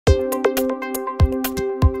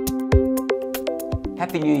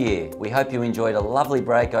Happy New Year. We hope you enjoyed a lovely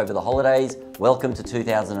break over the holidays. Welcome to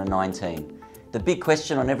 2019. The big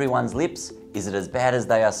question on everyone's lips, is it as bad as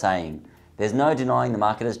they are saying? There's no denying the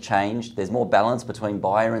market has changed. There's more balance between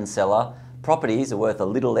buyer and seller. Properties are worth a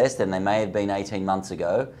little less than they may have been 18 months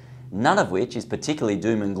ago. None of which is particularly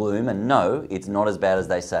doom and gloom, and no, it's not as bad as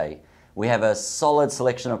they say. We have a solid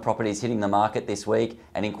selection of properties hitting the market this week,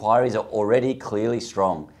 and inquiries are already clearly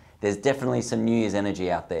strong. There's definitely some New Year's energy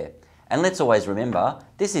out there. And let's always remember,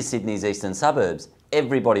 this is Sydney's eastern suburbs.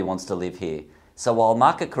 Everybody wants to live here. So while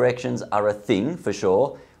market corrections are a thing for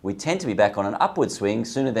sure, we tend to be back on an upward swing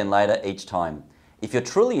sooner than later each time. If you're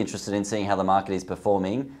truly interested in seeing how the market is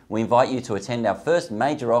performing, we invite you to attend our first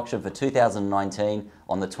major auction for 2019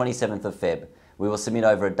 on the 27th of Feb. We will submit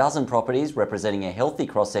over a dozen properties representing a healthy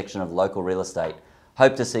cross-section of local real estate.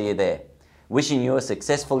 Hope to see you there. Wishing you a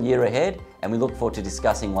successful year ahead, and we look forward to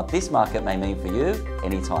discussing what this market may mean for you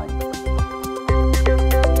anytime.